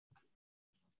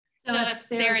So if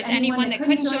there is anyone that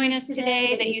couldn't join us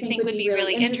today that you think would be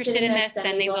really interested in this,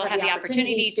 then they will have the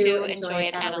opportunity to enjoy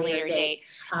it at a later date.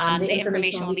 The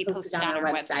information will be posted on our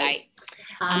website.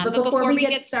 But before we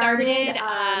get started,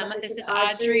 this is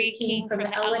Audrey King from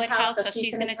the Ellwood House, so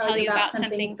she's going to tell you about some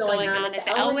things going on at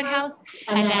the Ellwood House,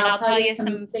 and then I'll tell you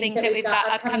some things that we've got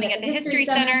upcoming at the History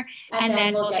Center, and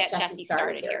then we'll get Jessi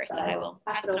started here. So I will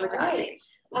pass it over to Audrey.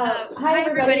 Hi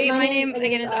everybody, my name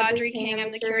again is Audrey King.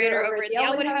 I'm the curator over at the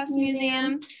Ellwood House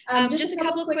Museum. Just a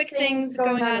couple quick things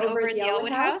going on over at the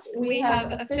Ellwood House. We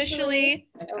have officially,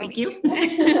 thank you.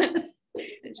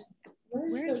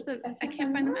 Where's the, I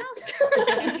can't find the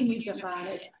mouse. Can you jump on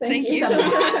it? Thank you.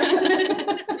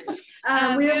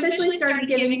 We officially started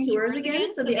giving tours again,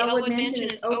 so the Ellwood Mansion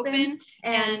is open,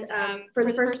 and for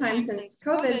the first time since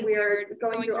COVID, we are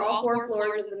going through all 4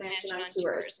 floors of the mansion on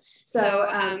tours. So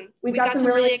we've got some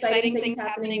really exciting things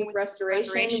happening with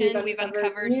restoration. We've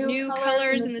uncovered new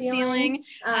colors in the ceiling,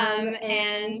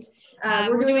 and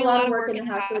we're doing a lot of work in the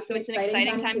house, so it's an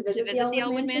exciting time to visit the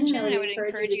Ellwood Mansion. I would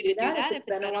encourage you to do that if it's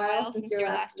been a while since your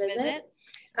last visit.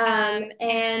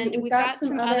 And we've got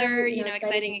some other,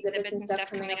 exciting exhibits and stuff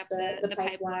coming up the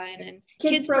pipeline. And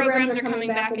kids programs are coming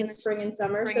back in the spring and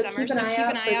summer, so keep an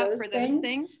eye out for those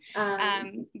things.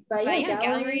 But yeah,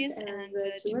 galleries and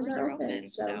the tours are open,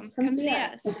 so come see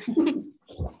us.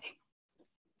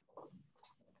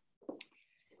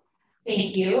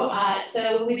 Thank you.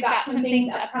 So we've got some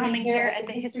things upcoming here at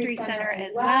the History Center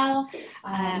as well.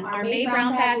 Our May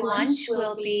Brown Bag Lunch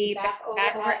will be back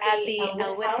over at the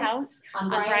Ellwood House.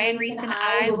 Brian Reese and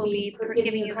I will be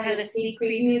giving you kind of a sneak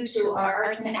preview to our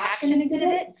Arts in Action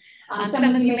exhibit. Some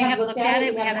of you may have looked at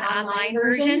it. We have an online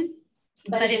version,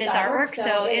 but it is artwork,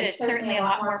 so it is certainly a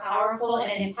lot more powerful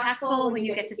and impactful when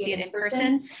you get to see it in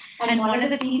person. And one of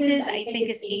the pieces, I think,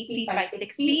 is 8 feet by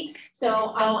 6 feet. So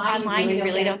online, you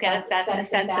really don't get a sense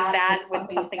of that with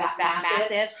something that's that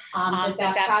massive. With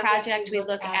that project, we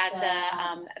look at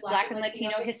the Black and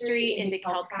Latino history in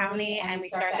DeKalb County, and we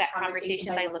start that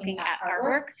conversation by looking at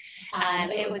artwork.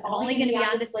 It was only going to be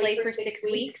on display for 6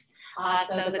 weeks.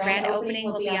 So the grand opening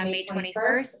will be on May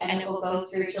 21st, and it will go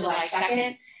through July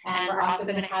 2nd. And we're also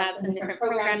going to have some different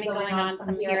programming going on,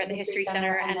 some here at the History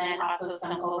Center, and then also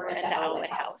some over at the Ellwood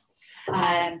House.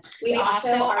 We also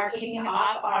are kicking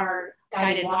off our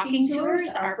guided walking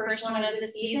tours. Our first one of the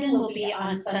season will be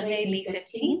on Sunday, May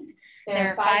 15th.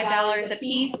 They're $5 a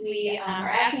piece. We are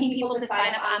asking people to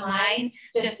sign up online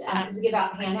just to give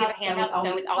out handouts.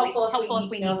 So it's always helpful if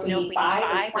we need to know if we need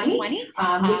 5 or 20.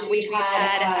 We've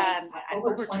had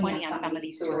over 20 on some of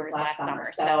these tours last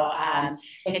summer. So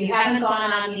if you haven't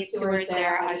gone on these tours,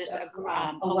 there are just a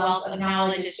wealth of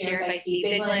knowledge is shared by Steve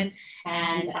Biglin,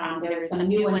 and there's some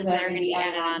new ones that are going to be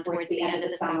added on towards the end of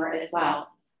the summer as well.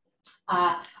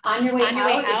 On your way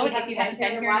out, if you haven't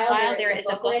been here in a while, there is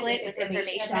a booklet with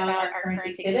information about our current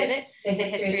exhibit, the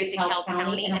history of DeKalb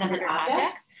County and 100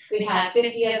 objects. We have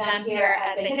 50 of them here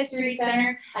at the History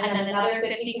Center, and then another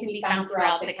 50 can be found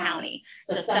throughout the county.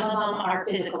 So some of them are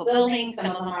physical buildings, some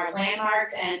of them are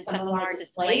landmarks, and some of them are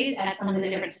displays at some of the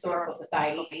different historical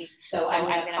societies. So I'm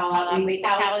going to call out Lee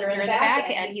Callister in the back,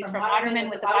 and he's from Waterman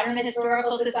with the Waterman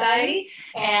Historical Society.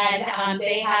 And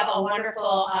they have a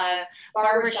wonderful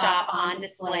barber shop on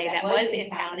display that was in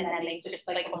town, and then they just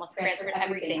like almost transferred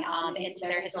everything into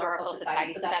their historical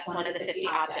society. So that's one of the 50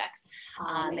 objects,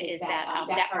 is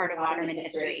that part of Waterman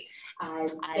history.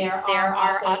 There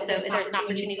are also, there's an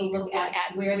opportunity to look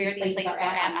at where these places are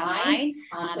at online.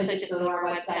 So just go to our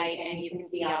website and you can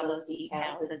see all those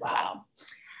details as well.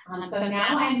 So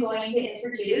now I'm going to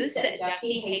introduce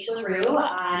Jessi Haish LaRue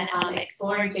on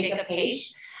exploring Jacob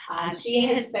Haish. She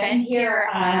has been here,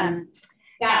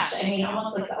 gosh, I mean,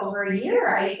 almost like over a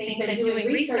year, I think, been doing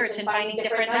research and finding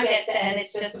different nuggets, and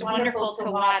it's just wonderful to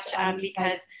watch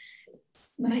because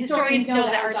historians know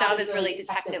that our job is really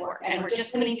detective work, and we're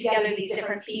just putting together these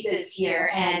different pieces here.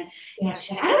 And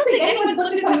she said, I don't think anyone's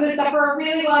looked at some of this stuff for a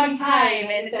really long time,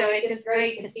 and so it's just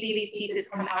great to see these pieces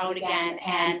come out again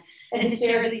and to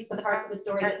share at least the parts of the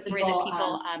story that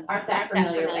people aren't that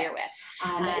familiar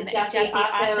with. Jessi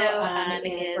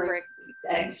also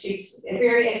she's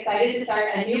very excited to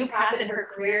start a new path in her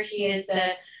career. She is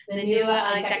the new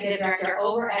executive director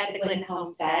over at the Glidden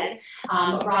Homestead.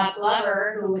 Rob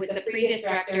Glover, who was the previous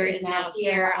director, is now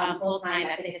here full-time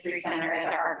at the History Center as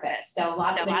our archivist. So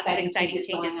lots of exciting changes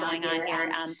going on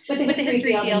here with the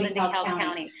history field in DeKalb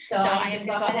County. So I'm going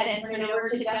to go ahead and turn it over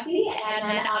to Jessi, and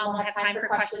then we'll have time for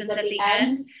questions at the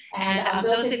end. And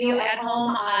those of you at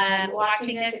home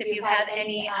watching this, if you have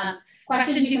any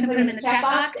questions, you can put them in the chat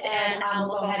box, and we'll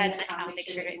go ahead and make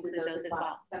sure to include those as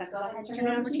well. So go ahead and turn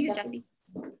it over to you, Jessi.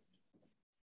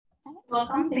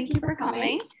 Welcome. Thank you for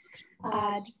coming.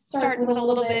 Just start with a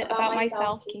little bit about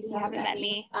myself in case you haven't met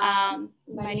me.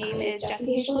 My name is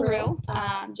Jessi Haish LaRue.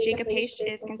 Jacob Haish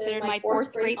is considered my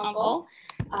fourth great uncle.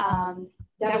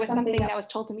 That was something that was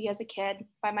told to me as a kid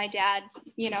by my dad,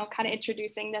 you know, kind of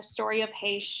introducing the story of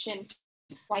Haish and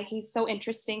why he's so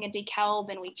interesting in DeKalb,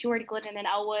 and we toured Glidden and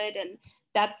Ellwood, and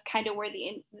that's kind of where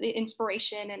the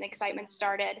inspiration and excitement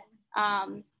started.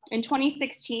 In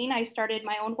 2016, I started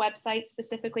my own website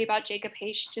specifically about Jacob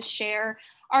Haish to share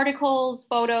articles,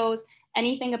 photos,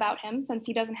 anything about him, since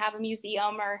he doesn't have a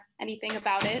museum or anything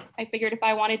about it. I figured if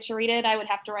I wanted to read it, I would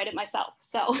have to write it myself.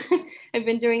 So I've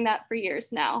been doing that for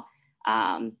years now.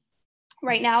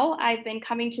 Right now, I've been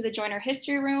coming to the Joiner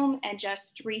History Room and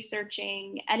just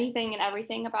researching anything and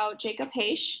everything about Jacob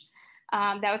Haish.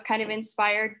 That was kind of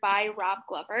inspired by Rob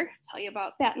Glover. I'll tell you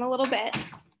about that in a little bit.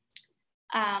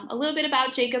 A little bit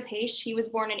about Jacob Haish. He was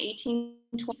born in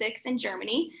 1826 in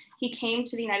Germany. He came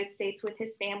to the United States with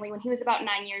his family when he was about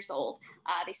 9 years old.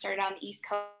 They started on the East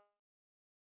Coast.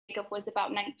 Jacob was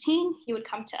about 19. He would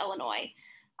come to Illinois.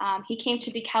 He came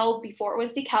to DeKalb before it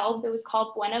was DeKalb. It was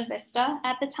called Buena Vista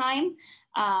at the time.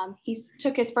 He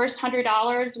took his first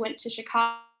 $100, went to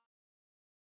Chicago,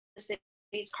 the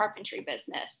city's carpentry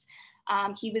business.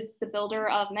 He was the builder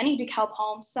of many DeKalb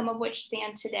homes, some of which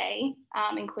stand today,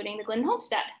 including the Glidden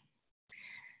homestead.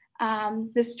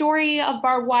 The story of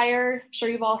barbed wire, I'm sure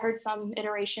you've all heard some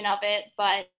iteration of it,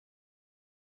 but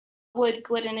Ellwood,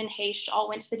 Glidden, and Haish all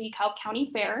went to the DeKalb County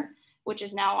Fair, which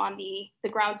is now on the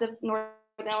grounds of Northern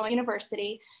Illinois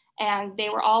University, and they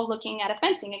were all looking at a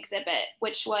fencing exhibit,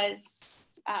 which was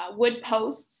wood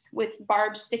posts with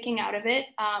barbs sticking out of it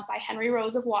by Henry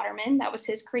Rose of Waterman. That was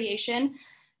his creation.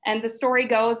 And the story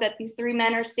goes that these three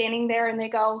men are standing there and they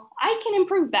go, I can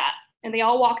improve that. And they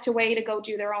all walked away to go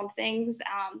do their own things.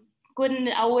 Glidden and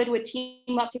Ellwood would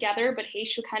team up together, but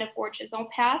Haish would kind of forge his own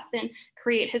path and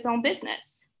create his own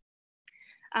business.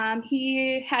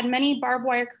 He had many barbed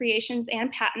wire creations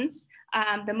and patents.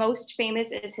 The most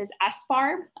famous is his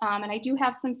S-barb. And I do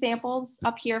have some samples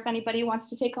up here if anybody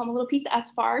wants to take home a little piece of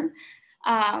S-barb.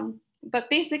 But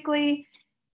basically,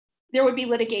 there would be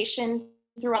litigation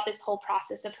throughout this whole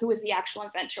process of who was the actual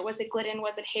inventor. Was it Glidden?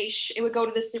 Was it Haish? It would go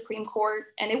to the Supreme Court,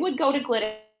 and it would go to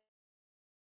Glidden.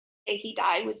 He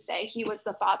died, would say he was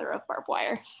the father of barbed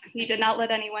wire. He did not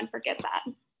let anyone forget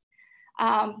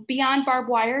that. Beyond barbed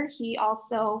wire, he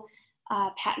also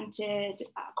patented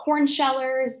corn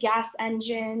shellers, gas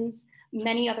engines,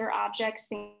 many other objects.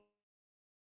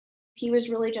 He was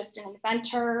really just an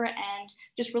inventor and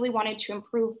just really wanted to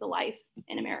improve the life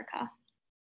in America.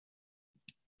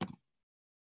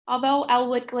 Although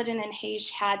Ellwood, Glidden, and Haish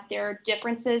had their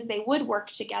differences, they would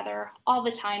work together all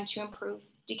the time to improve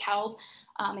DeKalb,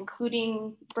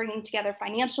 including bringing together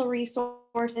financial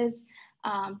resources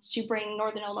to bring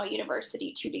Northern Illinois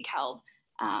University to DeKalb.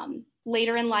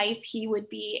 Later in life, he would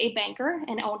be a banker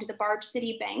and owned the Barb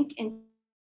City Bank. And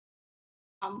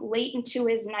late into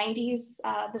his 90s,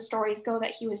 the stories go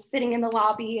that he was sitting in the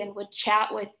lobby and would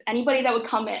chat with anybody that would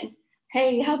come in.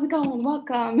 Hey, how's it going?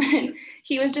 Welcome. And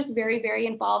he was just very, very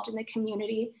involved in the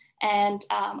community. And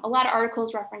a lot of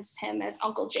articles reference him as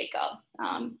Uncle Jacob.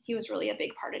 He was really a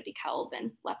big part of DeKalb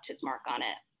and left his mark on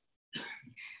it.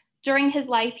 During his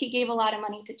life, he gave a lot of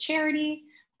money to charity,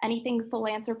 anything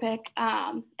philanthropic.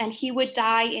 And he would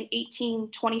die in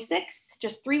 1826,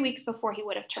 just 3 weeks before he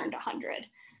would have turned 100.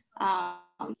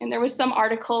 And there was some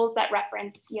articles that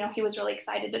reference, you know, he was really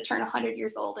excited to turn 100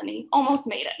 years old and he almost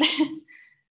made it.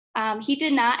 He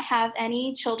did not have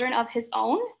any children of his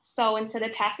own. So instead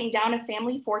of passing down a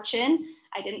family fortune,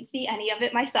 I didn't see any of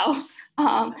it myself.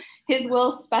 His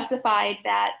will specified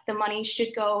that the money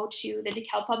should go to the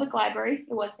DeKalb Public Library.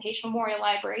 It was the Haish Memorial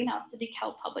Library, now it's the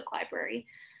DeKalb Public Library.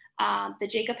 The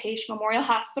Jacob Haish Memorial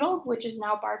Hospital, which is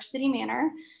now Barb City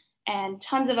Manor, and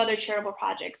tons of other charitable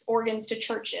projects, organs to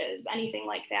churches, anything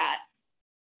like that.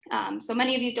 So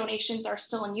many of these donations are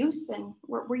still in use and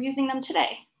we're using them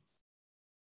today.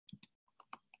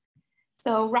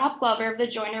 So Rob Glover of the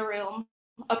Joiner Room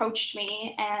approached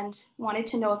me and wanted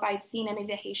to know if I'd seen any of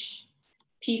the Haish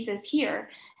pieces here.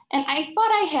 And I thought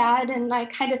I had, and I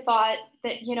kind of thought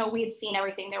that, you know, we had seen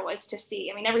everything there was to see.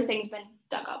 I mean, everything's been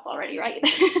dug up already, right?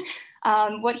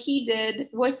 What he did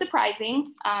was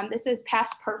surprising. This is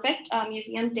Past Perfect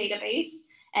Museum database,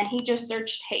 and he just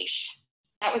searched Haish.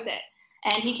 That was it.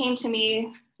 And he came to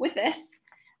me with this,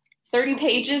 30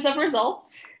 pages of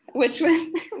results, which was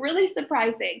really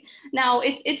surprising. Now,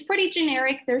 it's pretty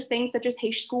generic. There's things such as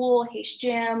Haish School, Haish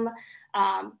Gym,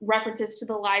 references to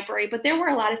the library, but there were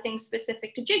a lot of things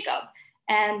specific to Jacob.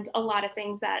 and a lot of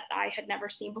things that I had never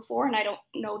seen before, and I don't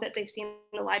know that they've seen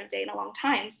the light of day in a long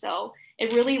time. So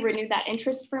it really renewed that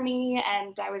interest for me,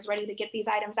 and I was ready to get these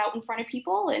items out in front of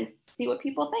people and see what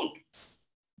people think.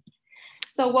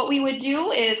 So what we would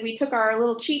do is we took our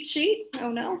little cheat sheet.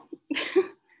 Oh no.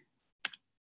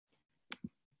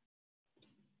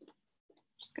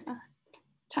 Just gonna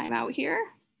time out here.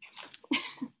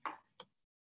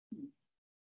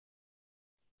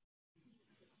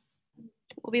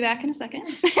 We'll be back in a second.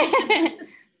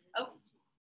 Oh.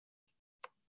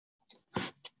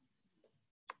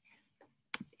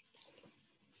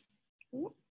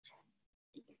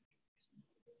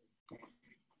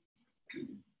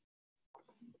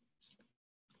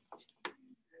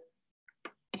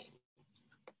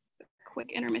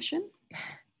 Quick intermission.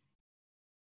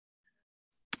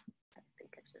 I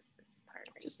think it's just this part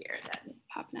right here that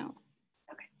popping out.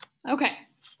 Okay. Okay.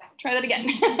 Try that again.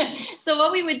 So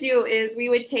what we would do is we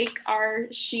would take our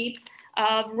sheet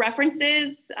of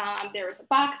references. There was a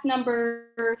box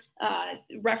number,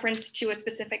 reference to a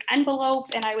specific envelope,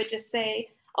 and I would just say,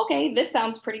 okay, this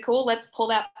sounds pretty cool. Let's pull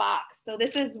that box. So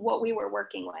this is what we were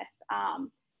working with.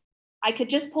 I could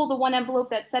just pull the one envelope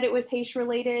that said it was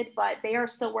Haish-related, but they are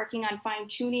still working on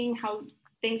fine-tuning how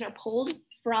things are pulled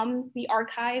from the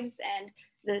archives and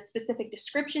the specific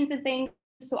descriptions and things.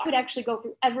 So I would actually go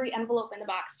through every envelope in the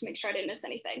box to make sure I didn't miss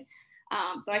anything.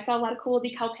 So I saw a lot of cool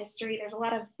DeKalb history. There's a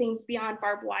lot of things beyond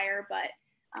barbed wire, but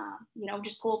you know,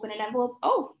 just pull open an envelope.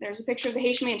 Oh, there's a picture of the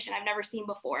Haish mansion I've never seen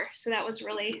before. So that was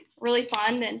really, really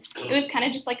fun. And it was kind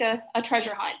of just like a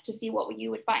treasure hunt to see what you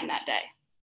would find that day.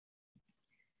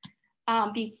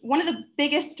 One of the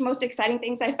biggest, most exciting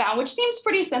things I found, which seems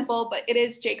pretty simple, but it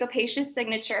is Jacob Haish's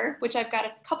signature, which I've got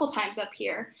a couple times up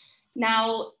here.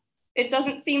 Now, it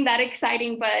doesn't seem that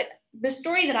exciting, but the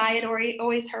story that I had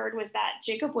always heard was that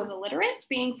Jacob was illiterate,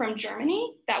 being from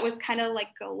Germany. That was kind of like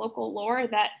a local lore,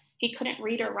 that he couldn't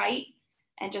read or write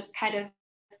and just kind of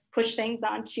push things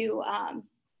onto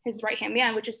his right-hand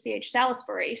man, which is C.H.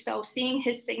 Salisbury. So seeing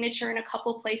his signature in a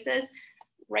couple places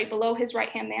right below his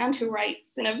right-hand man, who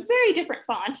writes in a very different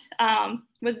font,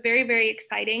 was very, very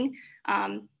exciting.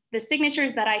 The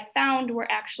signatures that I found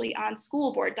were actually on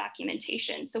school board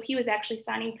documentation. So he was actually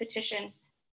signing petitions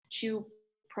to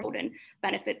promote and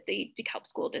benefit the DeKalb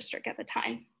School District at the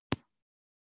time.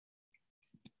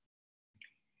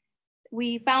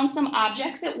 We found some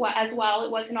objects as well.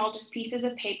 It wasn't all just pieces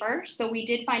of paper. So we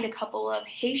did find a couple of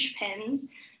Haish pins,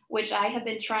 which I have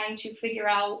been trying to figure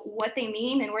out what they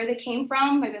mean and where they came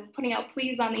from. I've been putting out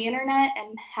pleas on the internet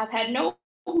and have had no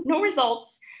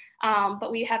results.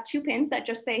 But we have two pins that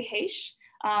just say Haish.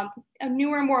 A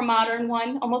newer, more modern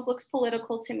one, almost looks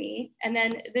political to me. And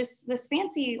then this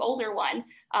fancy older one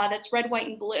that's red, white,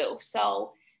 and blue.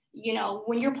 So, you know,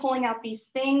 when you're pulling out these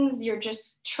things, you're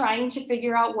just trying to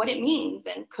figure out what it means.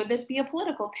 And could this be a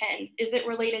political pin? Is it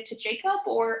related to Jacob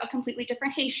or a completely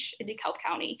different Haish in DeKalb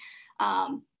County?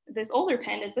 This older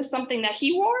pin, is this something that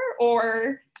he wore,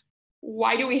 or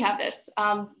why do we have this?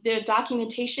 The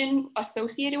documentation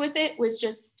associated with it was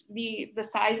just the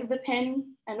size of the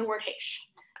pin and the word Haish.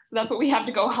 So that's what we have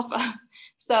to go off of.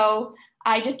 So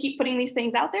I just keep putting these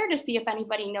things out there to see if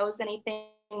anybody knows anything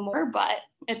more, but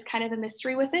it's kind of a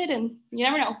mystery with it. And you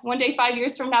never know, one day, 5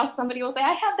 years from now, somebody will say,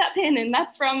 I have that pin and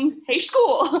that's from Haish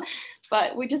School.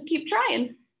 But we just keep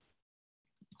trying.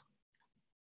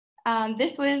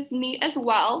 This was neat as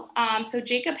well. So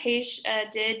Jacob Haish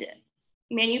did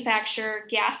manufacture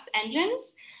gas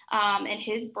engines, and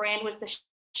his brand was the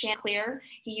Chanticleer.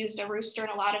 He used a rooster in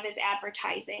a lot of his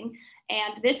advertising.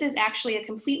 And this is actually a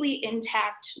completely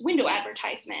intact window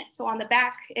advertisement. So on the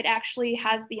back, it actually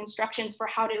has the instructions for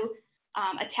how to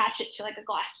attach it to like a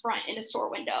glass front in a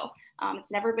store window.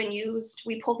 It's never been used.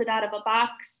 We pulled it out of a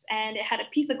box and it had a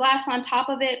piece of glass on top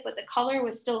of it, but the color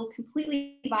was still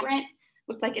completely vibrant.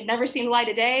 Looked like it'd never seen the light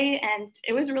of day, and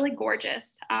it was really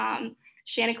gorgeous.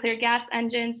 Chanticleer gas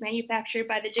engines manufactured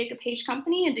by the Jacob Haish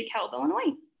Company in DeKalb,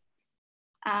 Illinois.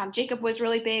 Jacob was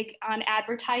really big on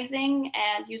advertising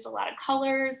and used a lot of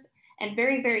colors and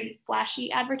very, very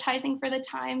flashy advertising for the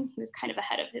time. He was kind of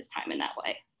ahead of his time in that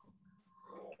way.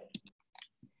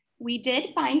 We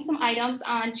did find some items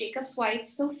on Jacob's wife,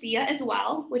 Sophia, as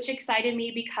well, which excited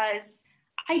me because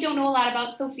I don't know a lot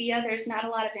about Sophia. There's not a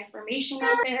lot of information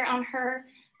out there on her.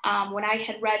 When I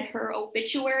had read her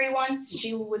obituary once,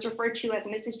 she was referred to as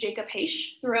Mrs. Jacob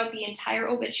Haish throughout the entire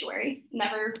obituary,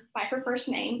 never by her first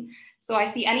name. So I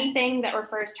see anything that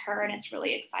refers to her and it's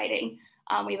really exciting.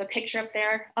 We have a picture up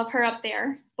there of her up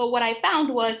there. But what I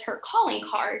found was her calling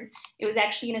card. It was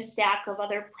actually in a stack of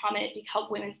other prominent DeKalb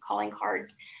women's calling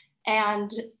cards.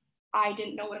 And I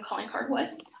didn't know what a calling card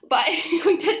was, but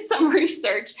we did some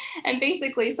research. And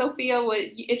basically, Sophia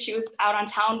would, if she was out on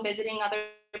town visiting other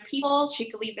people,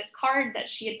 she could leave this card that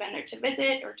she had been there to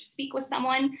visit or to speak with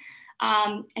someone.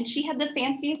 And she had the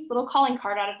fanciest little calling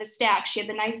card out of the stack. She had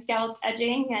the nice scalloped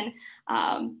edging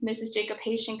and Mrs. Jacob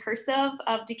Haish in cursive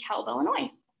of DeKalb,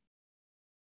 Illinois.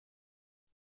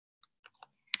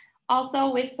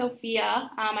 Also with Sophia,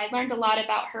 I learned a lot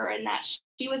about her in that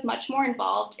she was much more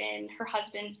involved in her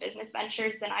husband's business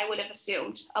ventures than I would have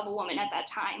assumed of a woman at that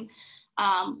time.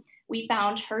 We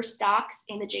found her stocks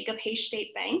in the Jacob Haish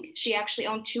State Bank. She actually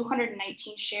owned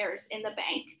 219 shares in the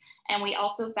bank. And we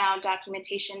also found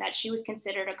documentation that she was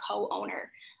considered a co-owner.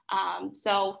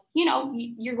 So, you know,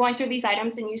 you're going through these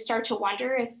items and you start to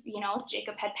wonder if, you know, if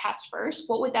Jacob had passed first,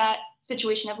 what would that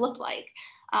situation have looked like?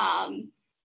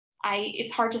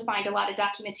 It's hard to find a lot of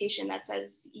documentation that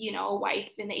says, you know, a wife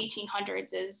in the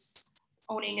 1800s is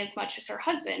owning as much as her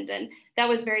husband. And that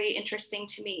was very interesting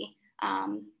to me.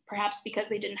 Perhaps because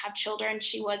they didn't have children,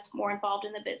 she was more involved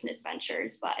in the business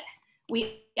ventures, but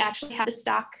we actually have a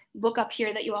stock book up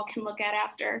here that you all can look at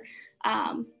after.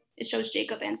 It shows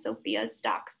Jacob and Sophia's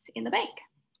stocks in the bank.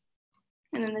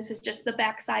 And then this is just the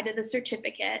back side of the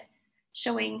certificate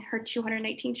showing her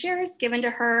 219 shares given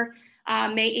to her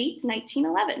May 8th,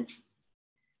 1911.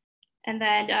 And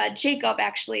then Jacob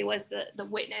actually was the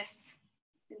witness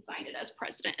and signed it as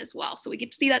president as well. So we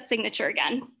get to see that signature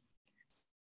again.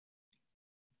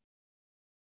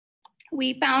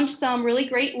 We found some really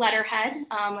great letterhead.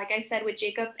 Like I said, with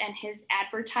Jacob and his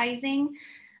advertising,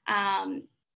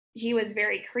 he was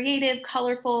very creative,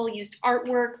 colorful, used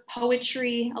artwork,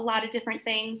 poetry, a lot of different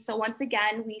things. So once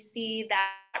again, we see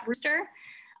that rooster.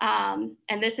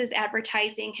 And this is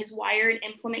advertising his wire and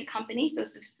implement company. So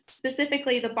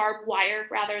specifically the barbed wire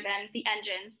rather than the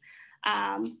engines.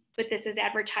 But this is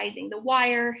advertising the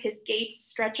wire, his gates,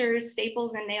 stretchers,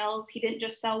 staples, and nails. He didn't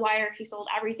just sell wire, he sold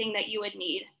everything that you would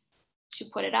need to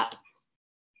put it up.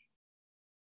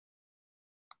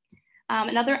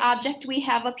 Another object we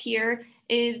have up here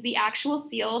is the actual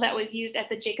seal that was used at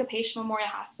the Jacob Haish Memorial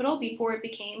Hospital before it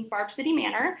became Barb City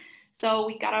Manor. So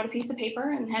we got out a piece of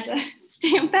paper and had to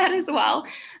stamp that as well.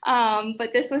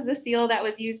 But this was the seal that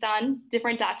was used on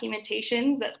different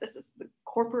documentations, that this is the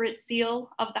corporate seal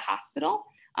of the hospital.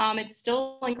 It's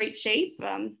still in great shape.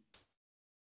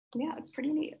 Yeah, it's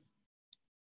pretty neat.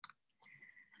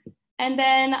 And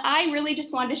then I really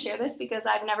just wanted to share this because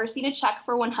I've never seen a check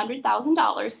for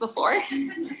 $100,000 before.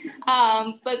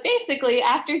 But basically,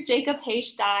 after Jacob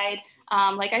Haish died,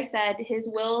 like I said, his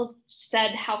will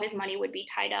said how his money would be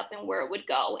tied up and where it would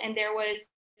go. And there was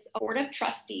a board of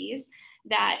trustees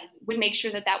that would make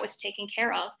sure that that was taken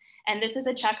care of. And this is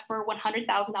a check for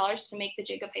 $100,000 to make the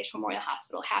Jacob Haish Memorial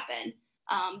Hospital happen.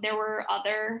 There were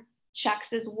other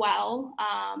checks as well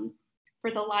for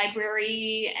the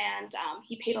library, and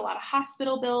he paid a lot of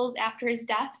hospital bills after his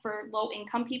death for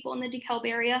low-income people in the DeKalb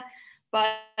area.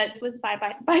 But this was by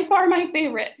far my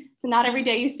favorite. So not every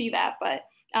day you see that, but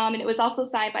and it was also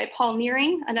signed by Paul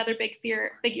Nearing, another big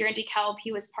figure in DeKalb.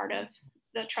 He was part of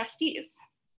the trustees.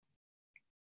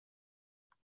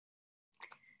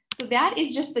 So that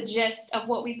is just the gist of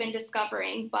what we've been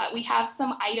discovering, but we have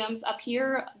some items up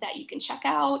here that you can check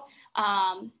out.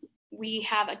 We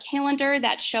have a calendar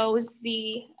that shows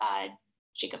the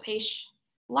Jacob Haish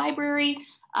Library,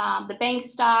 the bank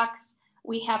stocks.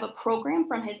 We have a program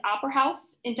from his opera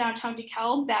house in downtown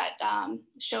DeKalb that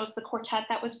shows the quartet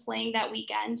that was playing that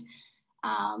weekend.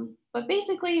 But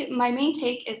basically, my main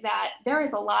take is that there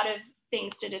is a lot of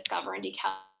things to discover in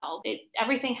DeKalb.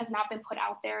 Everything has not been put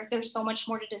out there. There's so much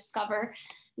more to discover.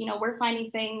 You know, we're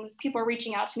finding things, people are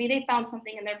reaching out to me, they found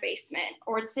something in their basement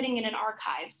or it's sitting in an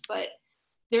archives, but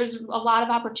there's a lot of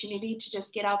opportunity to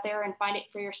just get out there and find it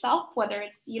for yourself, whether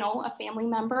it's, you know, a family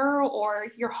member or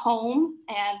your home.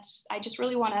 And I just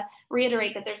really want to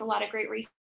reiterate that there's a lot of great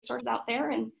resources out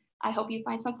there, and I hope you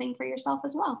find something for yourself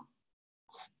as well.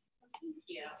 Thank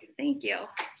you. Thank you.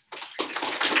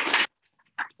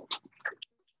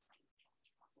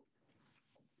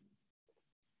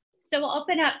 So we'll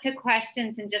open up to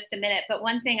questions in just a minute, but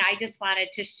one thing I just wanted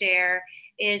to share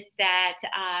is that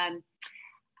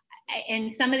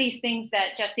and some of these things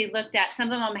that Jessi looked at,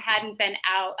 some of them hadn't been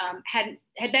out,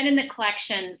 had been in the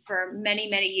collection for many,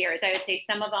 many years. I would say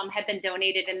some of them had been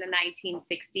donated in the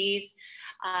 1960s.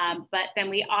 But then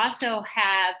we also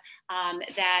have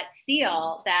that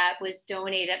seal that was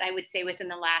donated, I would say, within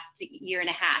the last year and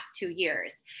a half, 2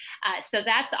 years. So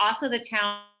that's also the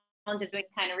challenge of doing this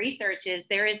kind of research is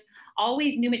there is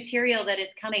always new material that is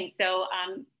coming. So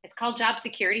it's called job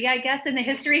security, I guess, in the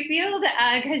history field,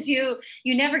 because you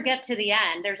never get to the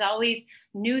end. There's always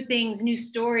new things, new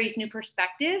stories, new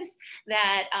perspectives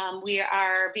that we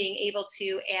are being able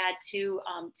to add to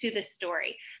this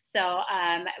story. So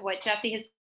what Jessi has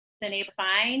been able to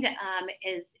find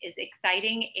is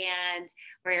exciting, and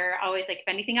we're always like, if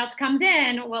anything else comes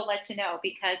in, we'll let you know,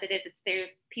 because there's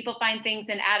people find things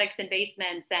in attics and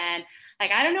basements and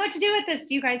like, I don't know what to do with this.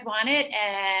 Do you guys want it?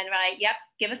 And we're like, yep,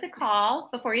 give us a call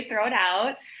before you throw it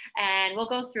out and we'll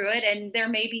go through it. And there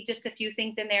may be just a few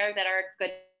things in there that are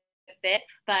good fit,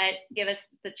 but give us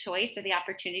the choice or the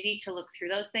opportunity to look through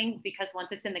those things, because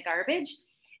once it's in the garbage,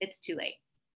 it's too late.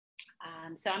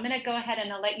 So I'm going to go ahead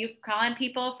and I'll let you call on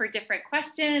people for different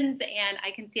questions, and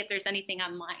I can see if there's anything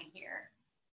online here.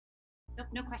 Nope,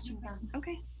 no questions on.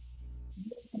 Okay.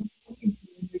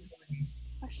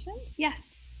 Question? Yes.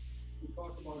 We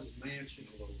talked about his mansion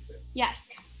a little bit. Yes.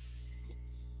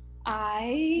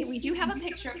 We do have a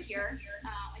picture up here.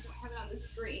 I don't have it on the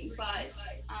screen, but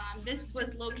this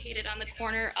was located on the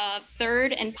corner of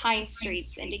 3rd and Pine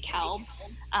Streets in DeKalb.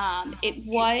 It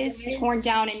was torn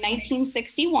down in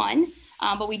 1961,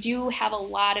 but we do have a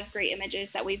lot of great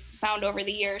images that we've found over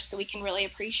the years, so we can really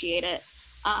appreciate it.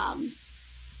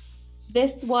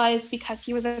 This was because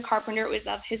he was a carpenter. It was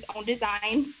of his own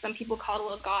design. Some people call it a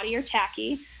little gaudy or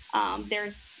tacky.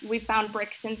 We found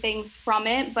bricks and things from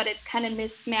it, but it's kind of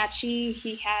mismatchy.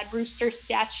 He had rooster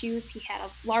statues. He had a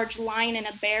large lion and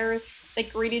a bear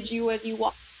that greeted you as you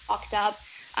walked up.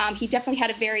 He definitely had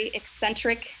a very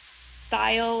eccentric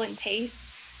style and taste.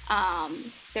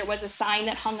 There was a sign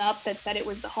that hung up that said it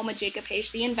was the home of Jacob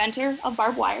Haish, the inventor of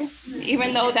barbed wire,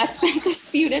 even though that's been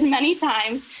disputed many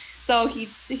times. So he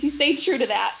stayed true to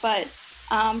that, but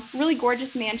really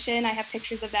gorgeous mansion. I have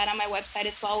pictures of that on my website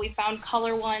as well. We found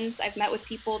color ones. I've met with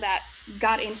people that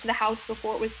got into the house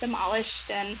before it was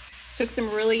demolished and took some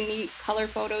really neat color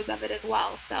photos of it as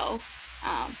well. So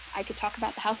I could talk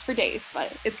about the house for days,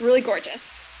 but it's really gorgeous.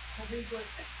 How big was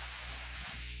it?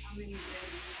 How many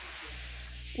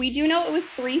bedrooms? We do know it was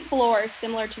 3 floors,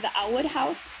 similar to the Ellwood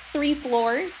house. 3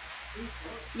 floors. 3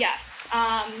 floors? Yes.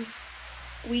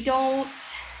 We don't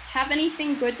have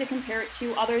anything good to compare it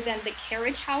to other than the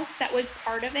carriage house that was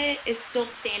part of it is still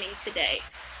standing today.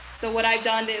 So what I've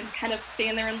done is kind of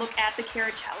stand there and look at the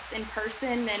carriage house in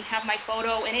person and have my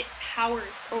photo, and it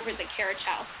towers over the carriage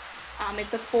house.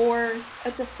 It's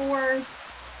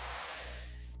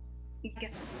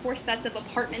 4 sets of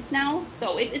apartments now.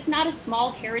 So it's not a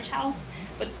small carriage house,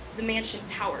 but the mansion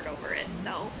towered over it.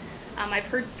 So I've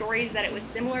heard stories that it was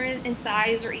similar in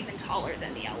size or even taller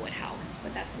than the Ellwood house,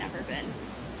 but that's never been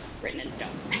written in stone.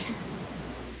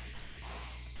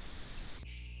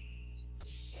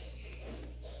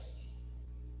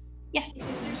 Yes. Is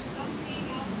there something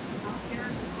else out there?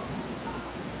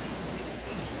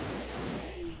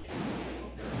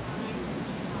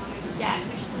 Yes.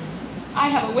 I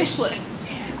have a wish list.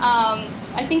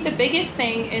 I think the biggest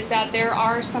thing is that there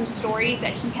are some stories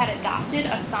that he had adopted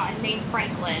a son named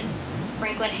Franklin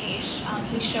Haish.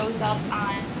 He shows up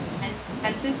on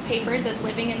census papers as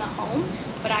living in the home,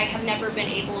 but I have never been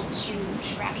able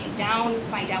to track him down,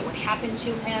 find out what happened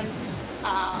to him.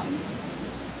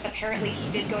 Apparently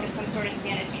he did go to some sort of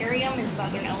sanitarium in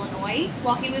southern Illinois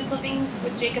while he was living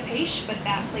with Jacob Haish, but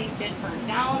that place did burn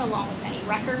down along with any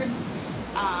records.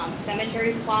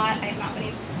 Cemetery plot, I have not been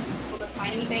able to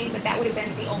find anything, but that would have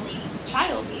been the only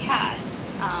child he had.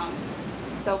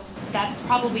 So that's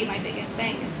probably my biggest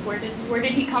thing is where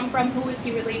did he come from? Who was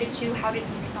he related to? How did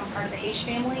he become part of the Haish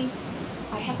family?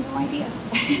 I have no idea.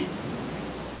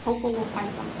 Hopefully we'll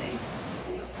find something.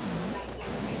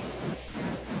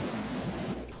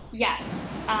 Yes.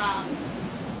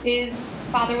 His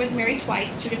father was married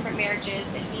twice, 2 different marriages,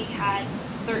 and he had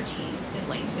 13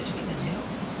 siblings between the 2.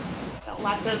 So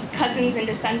lots of cousins and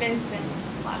descendants and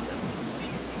lots of...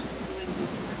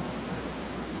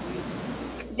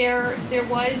 There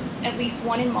was at least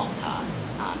 1 in Malta,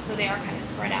 so they are kind of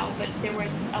spread out, but there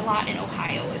was a lot in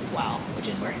Ohio as well, which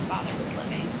is where his father was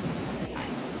living at the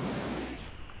time.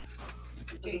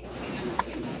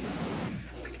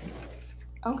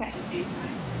 Okay.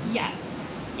 Yes.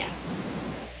 Yes.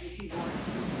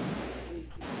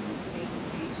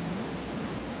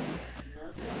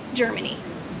 Germany.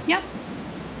 Yep.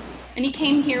 And he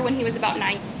came here when he was about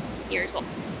 9 years old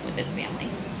with his family.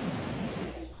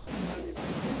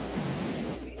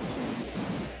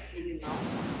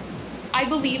 I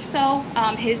believe so.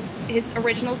 His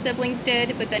original siblings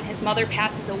did, but then his mother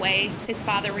passes away. His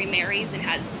father remarries and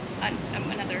has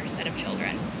another set of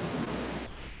children.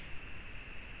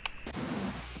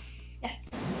 Yes.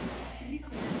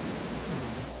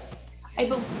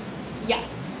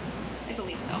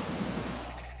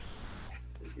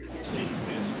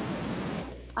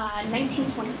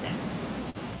 1926.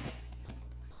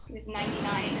 He was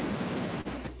 99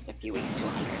 and just a few weeks to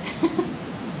 100.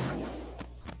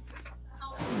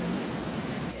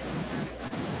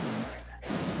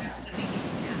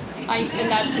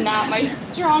 And that's not my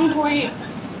strong point.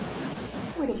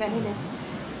 Would have been in his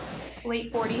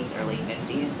late 40s, early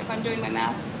 50s, if I'm doing my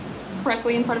math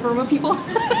correctly in front of a room of people.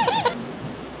 I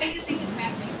just think it's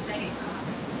fascinating to say,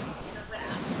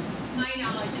 my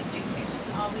knowledge of big fish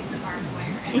is always the barbed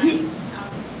wire, and I was just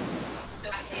always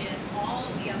so fascinated in all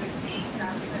of the other things,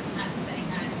 obviously the patents that he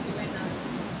had doing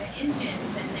the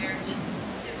engines, and they're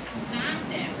so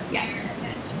massive. Yes. That's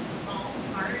just a small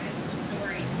part of the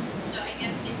story. So I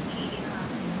guess did he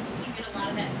did a lot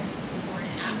of that before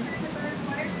and after the barbed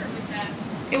wire, or was that?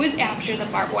 It was after the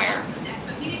barbed wire.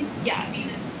 So he didn't Yes. be the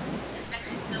inventor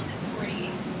until his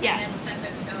 40s. Yes. And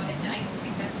then so I just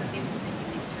think that's what they were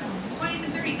thinking, 20s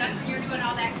and 30s, that's when you're doing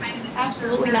all that kind of.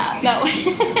 Absolutely not. No.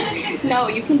 No,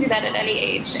 you can do that at any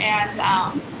age.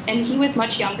 And he was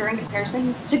much younger in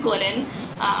comparison to Glidden.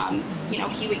 You know,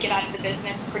 he would get out of the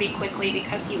business pretty quickly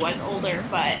because he was older,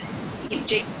 but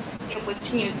Jacob was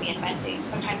continuously inventing.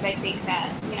 Sometimes I think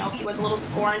that, you know, he was a little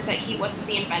scorned that he wasn't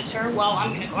the inventor. Well, I'm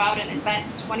going to go out and invent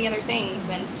 20 other things,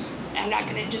 and I'm not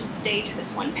going to just stay to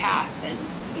this one path. And,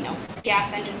 you know,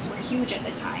 gas engines were huge at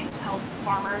the time to help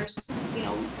farmers, you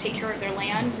know, take care of their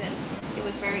land, and it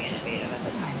was very innovative at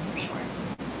the time, for sure.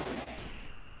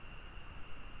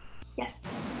 Yes?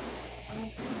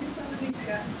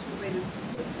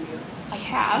 I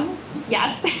have,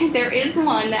 yes. There is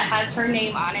one that has her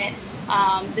name on it.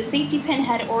 The safety pin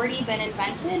had already been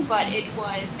invented, but it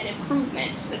was an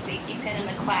improvement to the safety pin in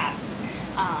the clasp.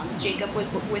 Jacob was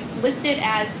listed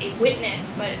as a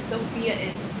witness, but Sophia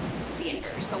is the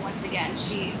inventor. So once again,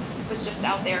 she was just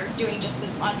out there doing just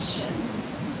as much and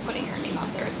putting her name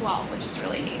out there as well, which is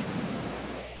really neat.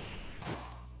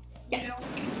 Yes. What else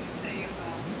can you say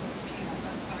about Sophia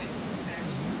aside from the fact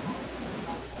she was also a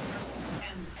smallholder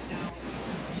and now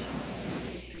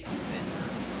she's the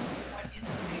inventor? What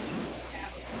information do you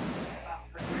have about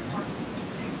her?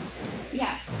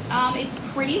 Yes, it's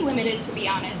pretty limited, to be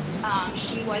honest.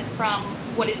 She was from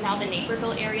what is now the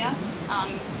Naperville area.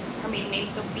 Her maiden name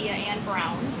Sophia Ann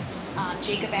Brown.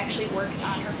 Jacob actually worked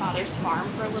on her father's farm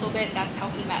for a little bit. That's how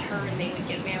he met her and they would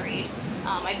get married.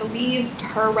 I believe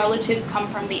her relatives come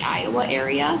from the Iowa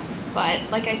area, but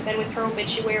like I said, with her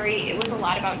obituary, it was a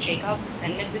lot about Jacob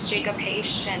and Mrs. Jacob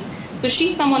Haish, and so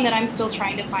she's someone that I'm still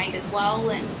trying to find as well,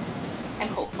 and I'm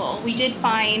hopeful. We did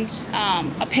find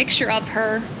a picture of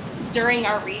her during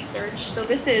our research. So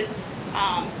this is, it's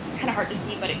kind of hard to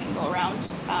see, but it can go around.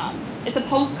 It's a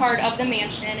postcard of the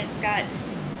mansion. It's got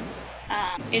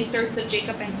inserts of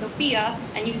Jacob and Sophia,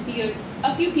 and you see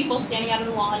a few people standing out of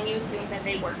the lawn, and you assume that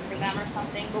they work for them or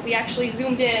something, but we actually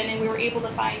zoomed in and we were able to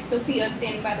find Sophia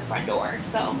standing by the front door.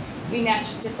 So we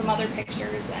matched to some other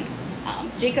pictures, and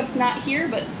Jacob's not here,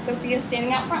 but Sophia's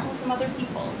standing out front with some other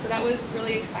people. So that was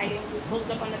really exciting. We pulled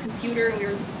it up on the computer and we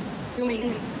were zooming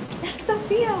in. That's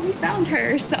Sophia, we found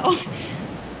her. So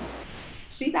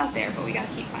she's out there, but we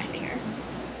gotta keep finding her.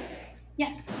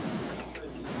 Yes.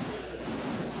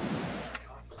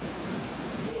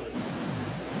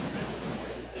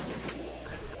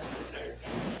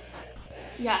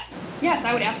 Yes, yes,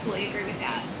 I would absolutely agree with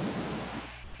that.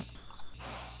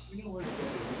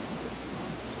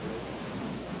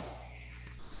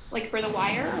 Like for the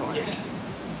wire, or? Yeah.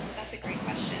 That's a great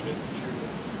question.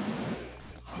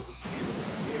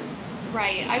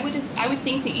 Right, I would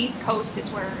think the East Coast is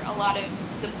where a lot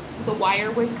of the wire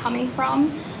was coming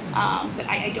from, but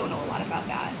I don't know a lot about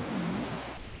that.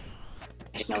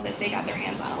 I just know that they got their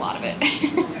hands on a lot of it.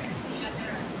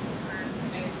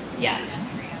 Yes.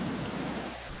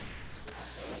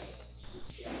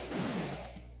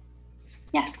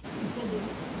 Yes.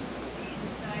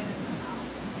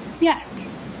 Yes.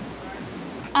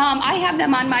 I have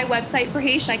them on my website for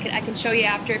Haish. I can show you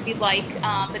after if you'd like.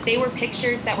 But they were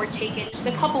pictures that were taken just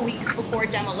a couple weeks before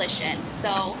demolition.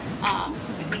 So I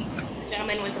think the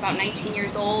gentleman was about 19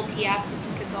 years old. He asked if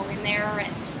he could go in there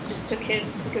and just took his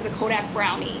Kodak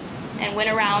Brownie and went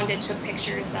around and took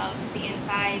pictures of the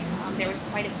inside. There was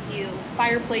quite a few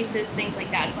fireplaces, things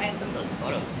like that. So I have some of those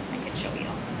photos I can show you.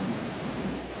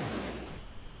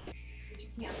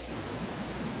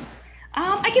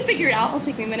 I can figure it out. It'll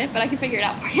take me a minute, but I can figure it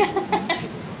out for you.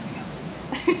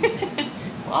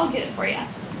 Well, I'll get it for you.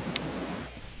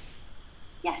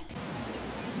 Yes.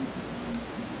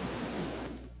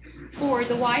 For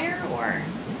the wire, or?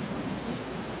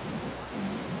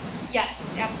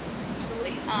 Yes,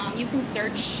 absolutely. You can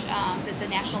search the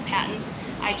national patents.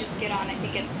 I just get on, I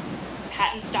think it's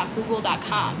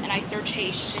patents.google.com, and I search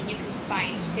Haish, and you can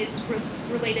find his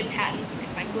related patents. You can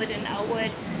find Glidden,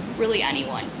 Ellwood, really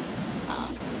anyone.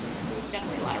 There's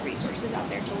definitely a lot of resources out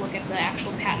there to look at the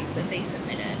actual patents that they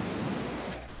submitted.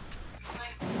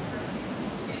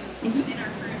 In our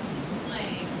current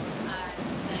display,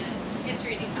 the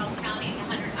history of DeKalb County,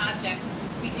 100 objects,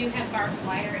 we do have barbed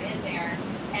wire in there,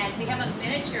 and we have a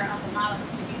miniature of the model.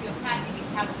 When you do a patent, you need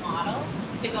to have a model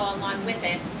to go along with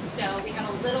it. So we have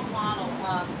a little model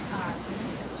of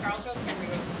Charles Rose, Henry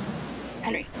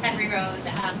Rose,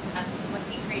 what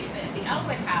he created at the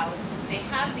Ellwood House. They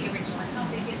have the original. How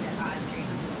big is it, Audrey?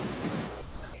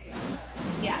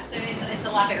 Yeah, so it's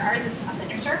a lot bigger. Ours is a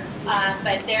miniature,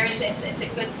 but it's a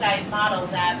good sized model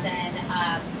that then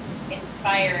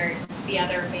inspired the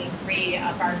other main three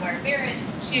barbed wire marriage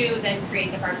to then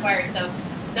create the barbed wire. So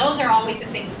those are always the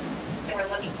things that we're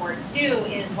looking for too,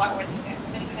 is what we're going to give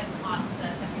us the models.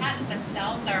 The patents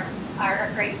themselves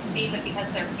are great to see, but because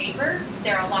they're paper,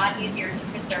 they're a lot easier to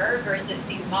preserve versus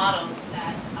these models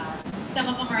that some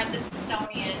of them are at the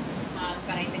Smithsonian,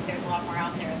 but I think there's a lot more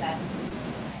out there that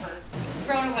were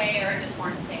thrown away or just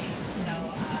weren't saved.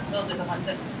 So those are the ones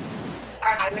that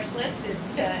are on my wish list, is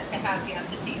to have,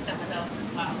 to see some of those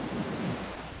as well.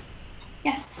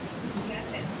 Yes. Where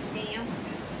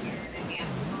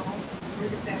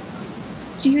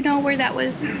Do you know where that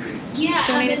was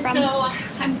donated from? So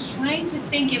I'm trying to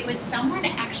think. It was someone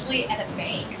actually at a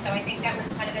bank. So I think that was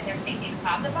kind of in their safety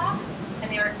deposit box, and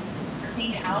they were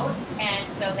cleaned out.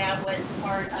 And so that was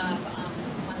part of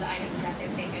one of the items that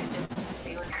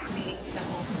they were cleaning some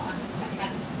old boxes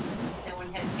that no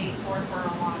one had paid for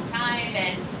a long time,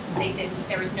 and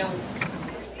there was no,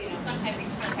 sometimes you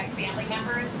can contact family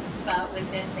members, but with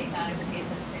this they thought it would be a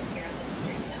good fit here at the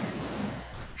History Center.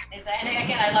 And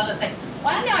again, I love this, like,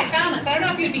 well, no, I found this. I don't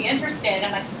know if you'd be interested.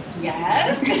 I'm like,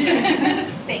 yes.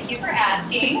 Thank you for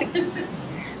asking.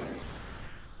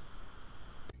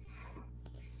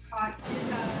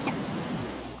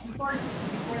 Before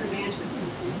the management,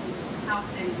 the house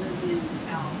they lived in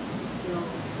DeKalb, so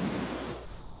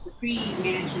the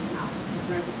pre-mansion house,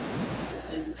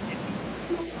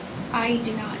 I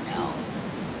do not know.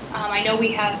 I know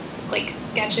we have like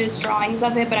sketches, drawings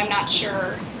of it, but I'm not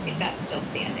sure if that's still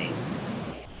standing.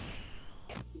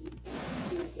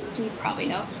 Steve probably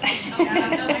knows. Oh,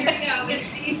 here we go. With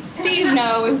Steve. Steve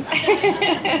knows. It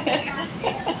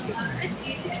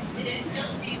is still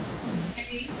Steve.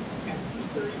 Maybe.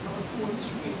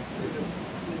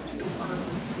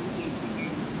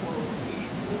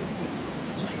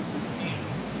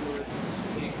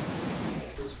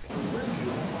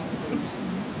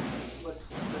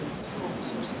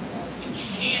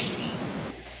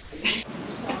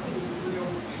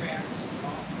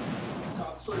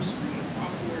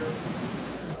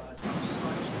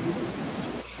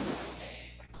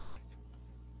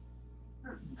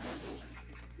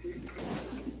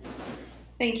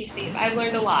 Thank you, Steve. I've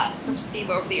learned a lot from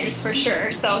Steve over the years, for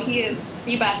sure. So he is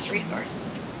the best resource.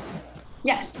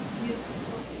 Yes.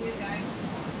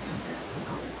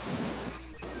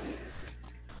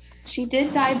 She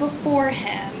did die before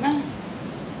him.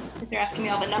 Because they're asking me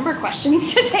all the number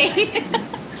questions today.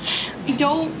 I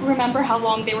don't remember how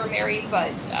long they were married,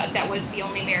 but that was the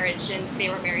only marriage, and they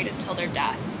were married until their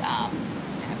death. I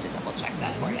have to double check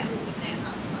that for you.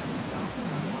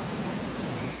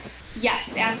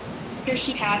 Yes, after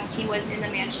she passed, he was in the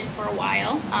mansion for a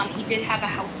while. He did have a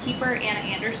housekeeper, Anna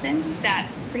Anderson, that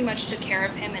pretty much took care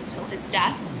of him until his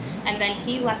death. And then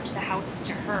he left the house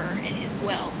to her in his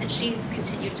will, and she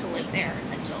continued to live there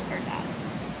until her death.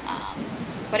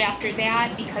 But after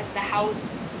that, because the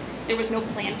house, there was no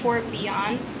plan for it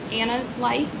beyond Anna's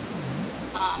life,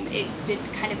 it did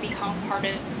kind of become part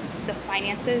of the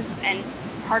finances and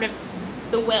part of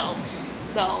the will.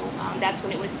 So that's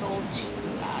when it was sold to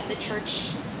the church,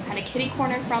 kind of kitty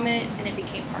corner from it, and it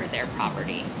became part of their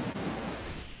property.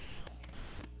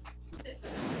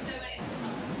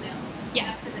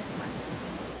 Yes.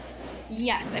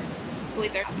 Yes, I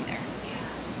believe they're there.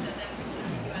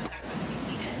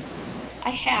 I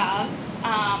have.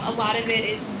 A lot of it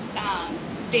is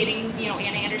stating,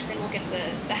 Anna Anderson will get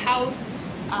the house.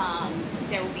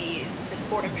 There will be the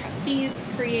board of trustees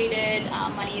created.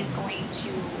 Money is going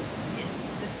to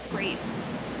this great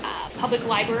public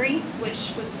library,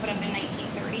 which was put up in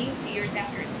 1930, a few years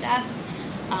after his death.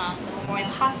 The Memorial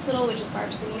Hospital, which is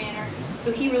Barb Manor.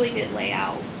 So he really did lay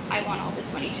out, I want all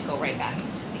this money to go right back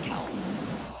into DeKalb.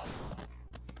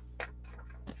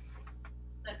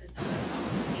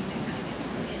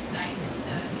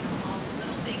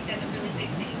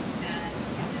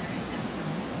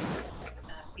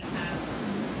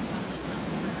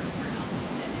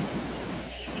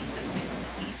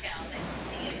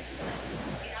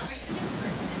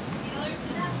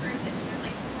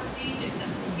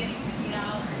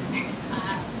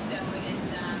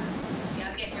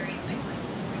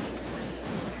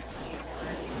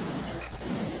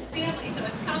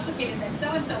 complicated that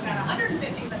so-and-so got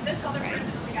 150, but this other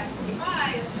person only got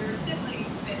 25, and their siblings.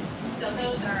 And so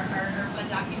those are fun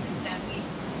documents that we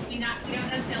don't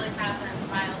necessarily have them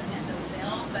filed as a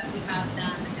will, but we have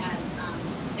them as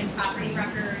in property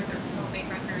records or probate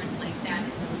records like that in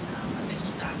those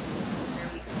official documents where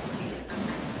we can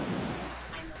sometimes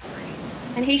find those things.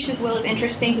 And Haish's will is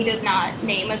interesting. He does not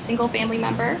name a single family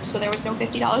member, so there was no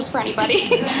 $50 for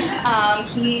anybody.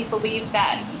 He believed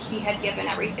that he had given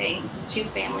everything to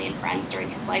family and friends during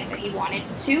his life that he wanted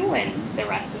to, and the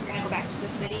rest was going to go back to the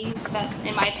city that,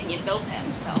 in my opinion, built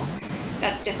him. So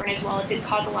that's different as well. It did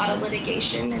cause a lot of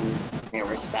litigation, and there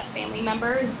were upset family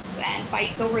members and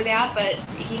fights over that, but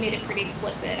he made it pretty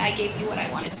explicit. I gave you what I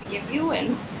wanted to give you,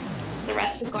 and the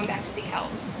rest is going back to DeKalb.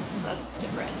 So that's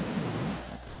different.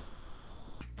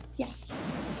 Yes.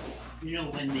 You know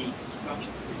when the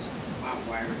construction was barbed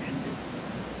wire ended?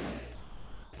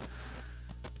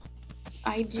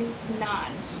 I do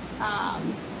not. I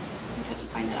have to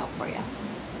find that out for you.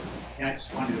 Yeah, I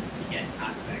just wondered if you get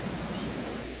contact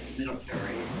with the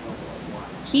military or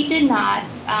what. He did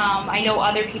not. I know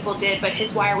other people did, but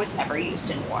his wire was never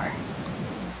used in war.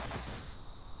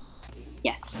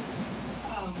 Yes.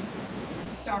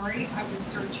 Sorry, I was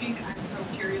searching. I'm so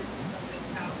curious about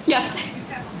this house. Yes. You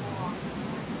have a long.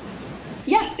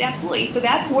 Yes, absolutely. So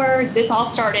that's where this all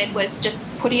started, was just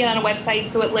putting it on a website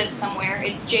so it lives somewhere.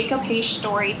 It's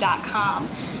jacobhaishstory.com,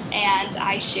 and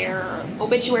I share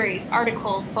obituaries,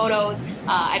 articles, photos.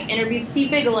 I've interviewed Steve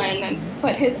Bigelin and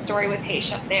put his story with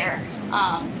Haish up there.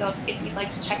 So if you'd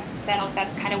like to check that out,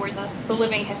 that's kind of where the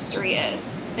living history is.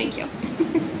 Thank you.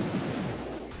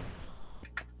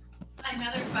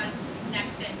 Another fun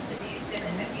connection to the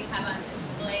exhibit that we have on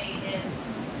display is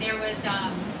there was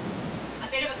a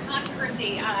bit of a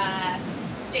controversy.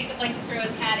 Jacob liked to throw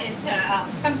his hat into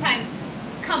sometimes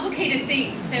complicated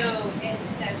things. So in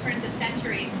the turn of the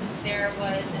century, there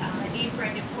was a need for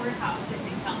a new courthouse in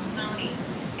DeKalb County.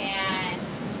 And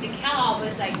DeKalb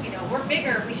was like, you know, we're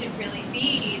bigger, we should really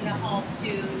be the home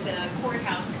to the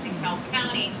courthouse in DeKalb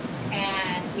County.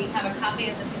 And we have a copy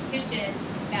of the petition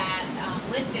that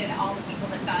listed all the people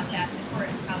that thought that the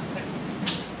courthouse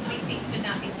seat should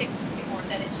not be sick anymore,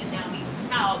 that it should now be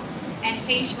DeKalb. And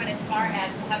Haish went as far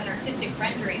as to have an artistic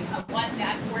rendering of what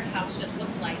that courthouse should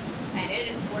look like. And it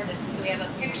is gorgeous. So we have a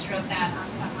picture of that on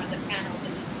one of the panels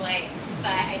in display.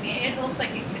 But I mean, it looks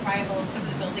like it can rival some of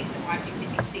the buildings in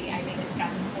Washington, D.C. I mean, it's got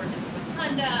this gorgeous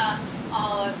rotunda,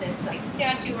 all of this like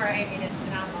statuary. I mean, it's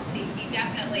phenomenal. See, he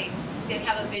definitely did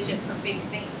have a vision for big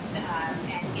things.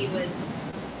 And he was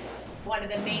one of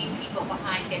the main people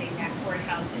behind getting that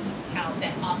courthouse in DeKalb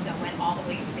that also went all the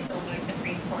way to the Illinois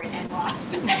Supreme Court and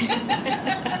lost.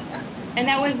 And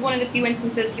that was one of the few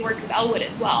instances he worked with Ellwood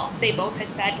as well. They both had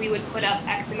said we would put up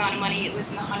X amount of money. It was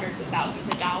in the hundreds of thousands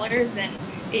of dollars, and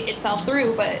it fell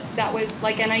through, but that was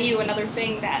like NIU, another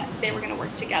thing that they were going to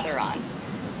work together on.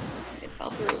 It fell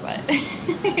through, but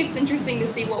it's interesting to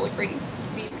see what would bring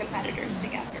these competitors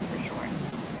together for sure.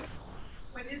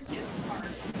 What is his part?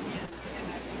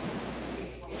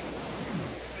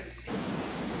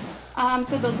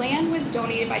 So the land was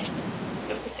donated by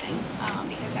Joseph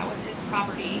because that was his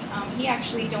property. He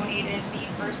actually donated the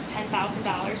first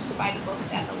 $10,000 to buy the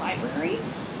books at the library.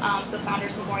 So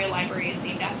Founders Memorial Library is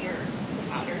named after the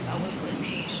founders, Ellwood, Glidden,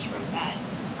 Haish, Rosette.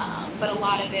 But a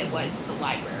lot of it was the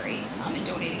library and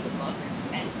donating the books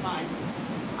and funds.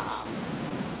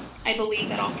 I believe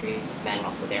that all three men were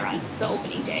also there on the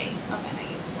opening day of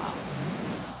NIU as well.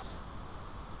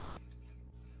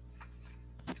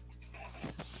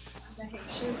 The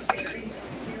Haishes buried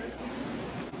here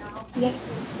now. Yes. Is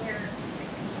there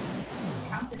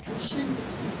competition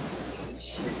between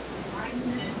Haish and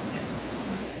Lyman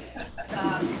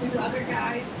and two other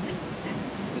guys and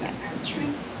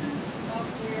entrances of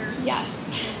where? Yes.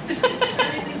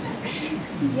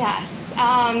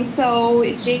 Yes. So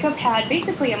Jacob had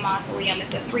basically a mausoleum.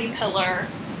 It's a 3-pillar,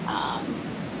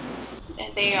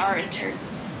 and they are interred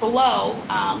below.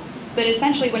 But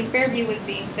essentially, when Fairview was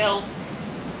being built,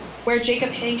 where Jacob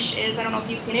Haish is, I don't know if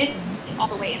you've seen it, it's all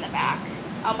the way in the back,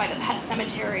 out by the pet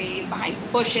cemetery, behind some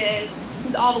bushes.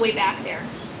 He's all the way back there.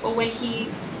 But when he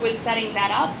was setting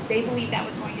that up, they believed that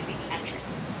was going to be the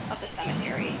entrance of the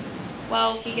cemetery.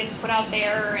 Well, he gets put out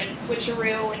there and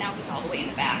switcheroo, and now he's all the way in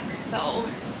the back. So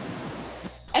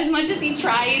as much as he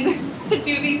tried to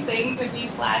do these things and be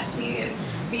flashy and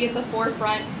be at the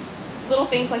forefront, little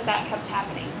things like that kept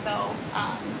happening. So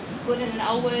Glidden and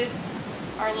Ellwoods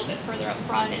are a little bit further up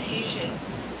front, and Haish is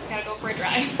gotta go for a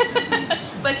drive.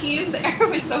 But he is there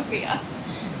with Sophia.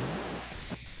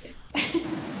 Yes.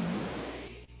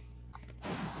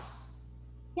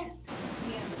 Yes.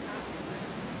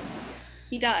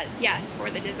 He does, yes, for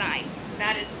the design. So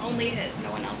that is only his.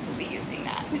 No one else will be using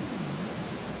that.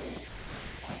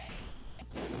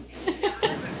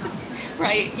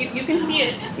 Right, you can see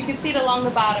it. You can see it along the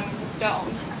bottom of the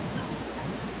stone.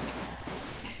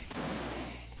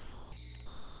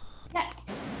 Yes.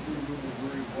 You remember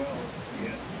very well, we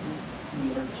had two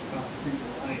large concrete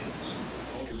lions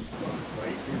out in front,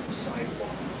 right near the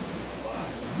sidewalk.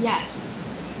 Yes. In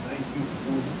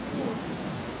 1944,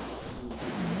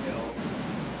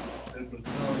 and the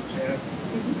College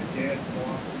Avenue, my dad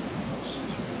walked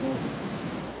houses below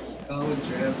College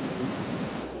Avenue,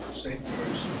 St.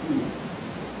 Mary's School,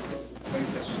 right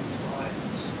next to the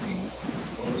lions.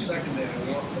 Well, the second day I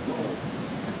walked alone,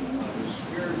 I was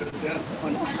scared to death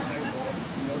on the sidewalk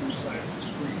on the other side of the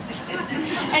street.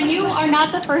 And you are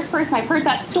not the first person I've heard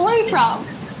that story from.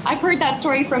 I've heard that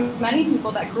story from many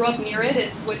people that grew up near it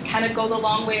and would kind of go the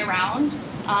long way around.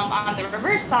 On the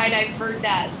reverse side, I've heard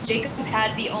that Jacob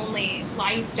had the only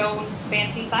limestone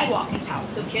fancy sidewalk in town,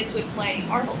 so kids would play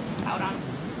marbles out on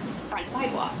his front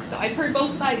sidewalk. So I've heard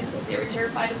both sides of it. They were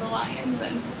terrified of the lions,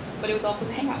 but it was also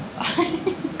the hangout spot.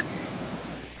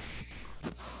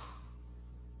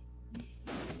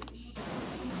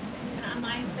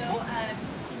 Online, so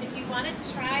if you want to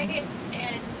try it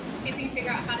and see if you can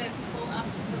figure out how to pull up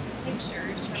those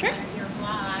pictures from your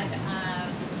blog,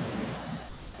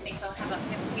 I think they'll have a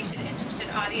patient interested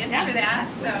audience for that.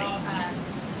 So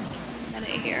and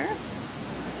here.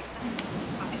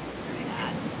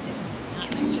 Not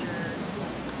sure.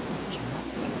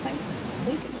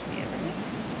 You can see it,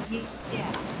 right?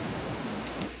 Yeah.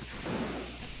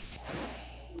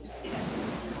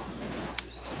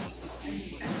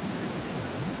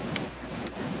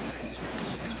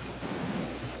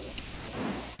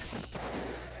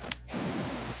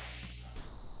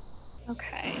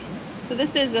 Okay, so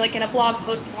this is like in a blog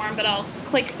post form, but I'll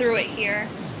click through it here.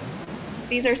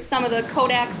 These are some of the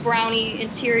Kodak Brownie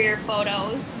interior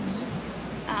photos.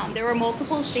 There were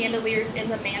multiple chandeliers in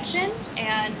the mansion,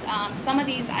 and some of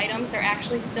these items are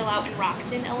actually still out in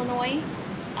Rockton, Illinois.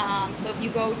 So if you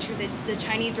go to the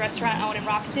Chinese restaurant out in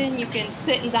Rockton, you can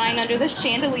sit and dine under the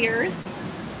chandeliers.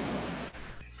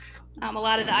 A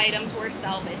lot of the items were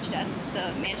salvaged as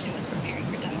the mansion was preparing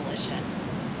for demolition.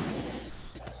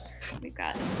 We've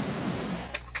got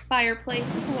fireplace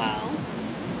as well,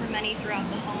 for many throughout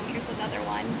the home. Here's another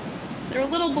one. They're a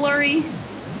little blurry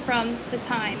from the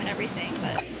time and everything,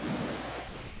 but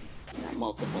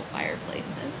multiple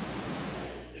fireplaces.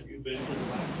 Have you been to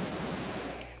the lab?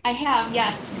 I have,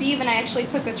 yes. Steve and I actually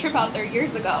took a trip out there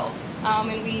years ago,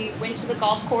 and we went to the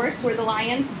golf course where the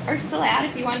lions are still at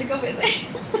if you wanted to go visit.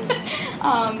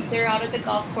 They're out at the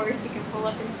golf course. You can pull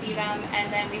up and see them.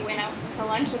 And then we went out to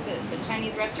lunch at the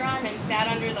Chinese restaurant and sat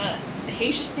under the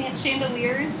Haish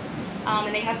chandeliers.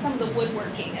 And they have some of the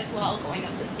woodworking as well going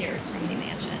up the stairs from the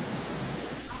mansion.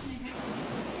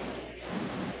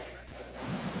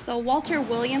 So Walter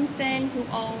Williamson, who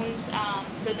owned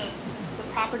the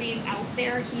properties out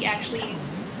there, he actually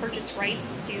purchased rights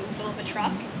to fill up a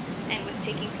truck and was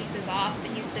taking pieces off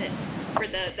and used it for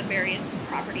the various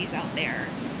properties out there.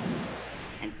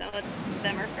 And some of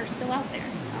them are still out there.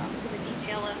 This is a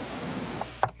detail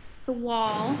of the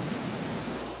wall.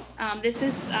 This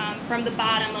is from the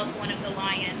bottom of one of the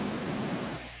lions.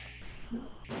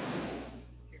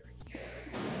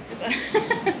 There's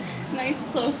a nice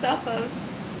close-up of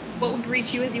what would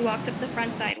greet you as you walked up the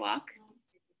front sidewalk.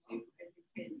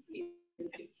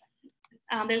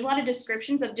 There's a lot of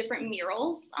descriptions of different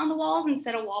murals on the walls.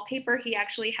 Instead of wallpaper, he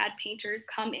actually had painters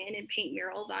come in and paint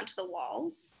murals onto the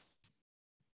walls.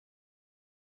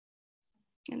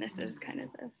 And this is kind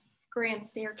of the grand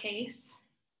staircase.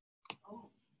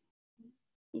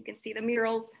 You can see the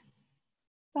murals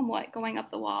somewhat going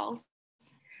up the walls.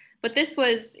 But this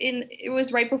was it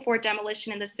was right before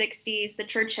demolition in the 60s. The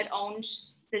church had owned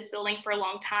this building for a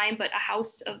long time, but a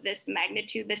house of this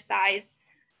magnitude, this size,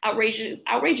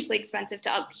 outrageously expensive to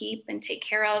upkeep and take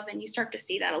care of. And you start to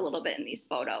see that a little bit in these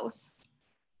photos.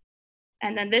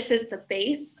 And then this is the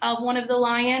base of one of the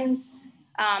lions.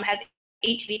 Has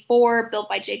 1884, built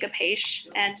by Jacob Haish,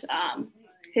 and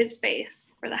his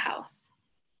base for the house.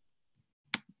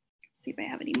 Let's see if I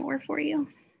have any more for you.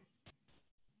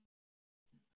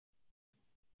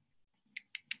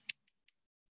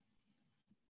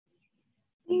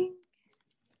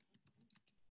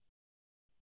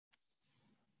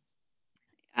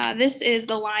 This is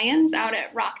the lions out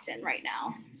at Rockton right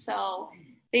now. So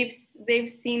they've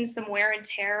seen some wear and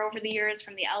tear over the years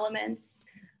from the elements.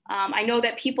 I know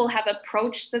that people have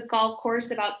approached the golf course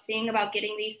about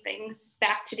getting these things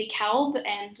back to DeKalb,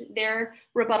 and their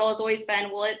rebuttal has always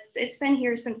been, well, it's been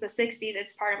here since the 60s.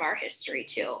 It's part of our history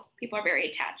too. People are very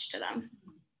attached to them.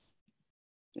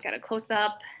 We got a close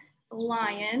up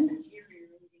lion,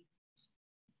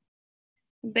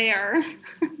 bear.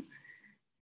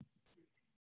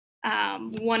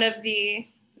 One of the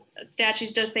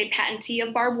statues does say patentee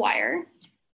of barbed wire.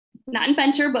 Not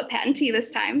inventor, but patentee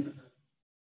this time.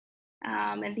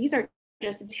 And these are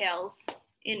just details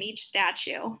in each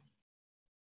statue.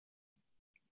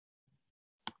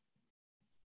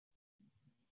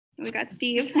 We got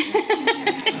Steve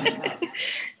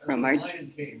from our.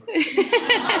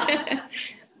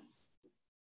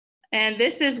 And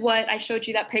this is what I showed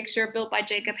you, that picture built by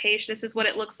Jacob Haish. This is what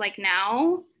it looks like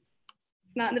now.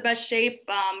 It's not in the best shape.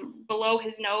 Below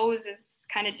his nose is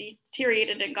kind of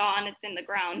deteriorated and gone. It's in the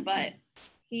ground, but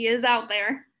he is out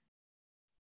there.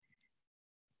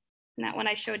 And that one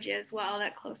I showed you as well,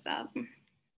 that close up. And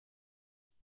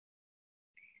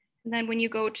then when you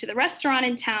go to the restaurant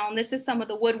in town, this is some of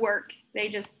the woodwork. They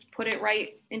just put it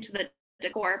right into the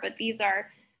decor, but these are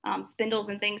spindles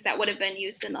and things that would have been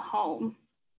used in the home.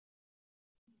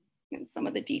 And some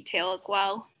of the detail as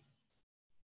well.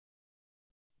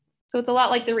 So it's a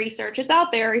lot like the research. It's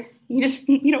out there. You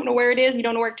don't know where it is. You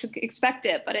don't know where to expect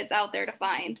it, but it's out there to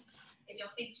find. I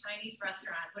don't think Chinese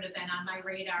restaurant would have been on my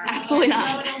radar. Absolutely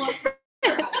not. For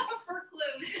clues.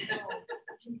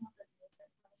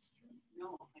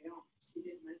 No, I don't. You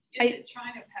didn't mention. I- Is it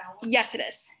China Palace? Yes, it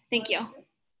is. Thank you.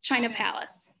 China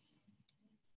Palace.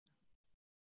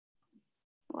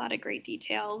 A lot of great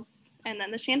details. And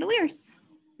then the chandeliers.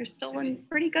 They're still in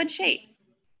pretty good shape.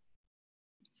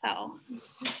 So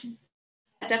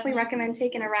I definitely recommend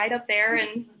taking a ride up there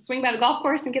and swing by the golf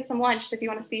course and get some lunch if you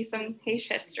want to see some Haish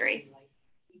history.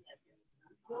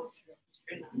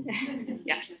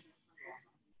 Yes.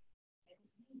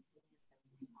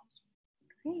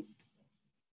 Great.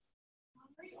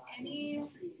 Any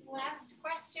last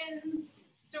questions,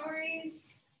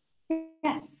 stories?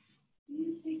 Yes. Do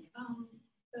you think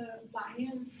the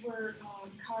lions were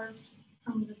carved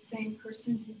from the same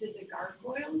person who did the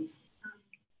gargoyles?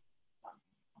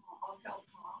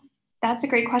 That's a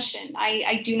great question.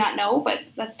 I do not know, but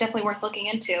that's definitely worth looking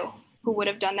into. Who would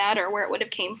have done that or where it would have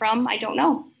came from? I don't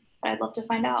know, but I'd love to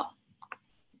find out.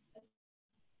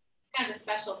 Kind of a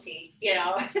specialty, you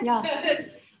know? Yeah.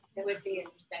 It would be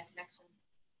that connection.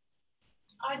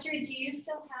 Audrey, do you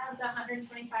still have the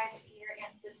 125-year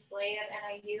display at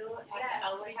NIU?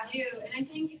 Yes, we do. And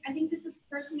I think that the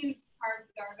person who carved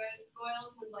the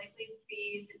gargoyles would likely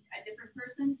be a different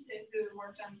person who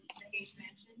worked on the Haish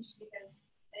mansion, because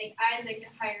I think Isaac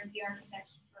hired the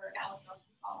architect for Alabama.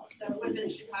 So it would have been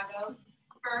a Chicago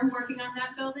firm working on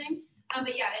that building.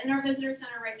 But yeah, in our visitor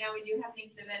center right now, we do have an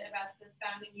exhibit about the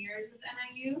founding years of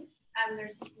NIU.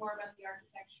 There's more about the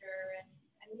architecture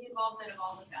and the involvement of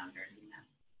all the founders in that.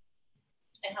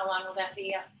 And how long will that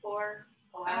be up for?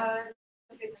 That's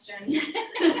a good question.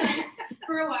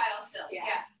 For a while still,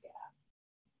 yeah.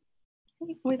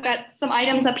 We've got some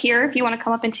items up here if you want to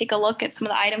come up and take a look at some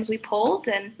of the items we pulled,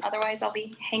 and otherwise I'll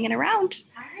be hanging around.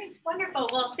 All right, wonderful.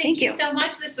 Well, thank you so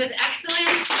much. This was excellent.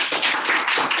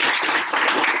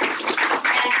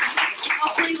 And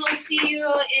hopefully we'll see you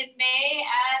in May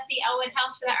at the Ellwood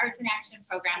House for the Arts in Action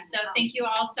program. So thank you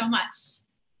all so much.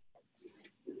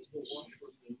 There's no one for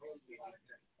the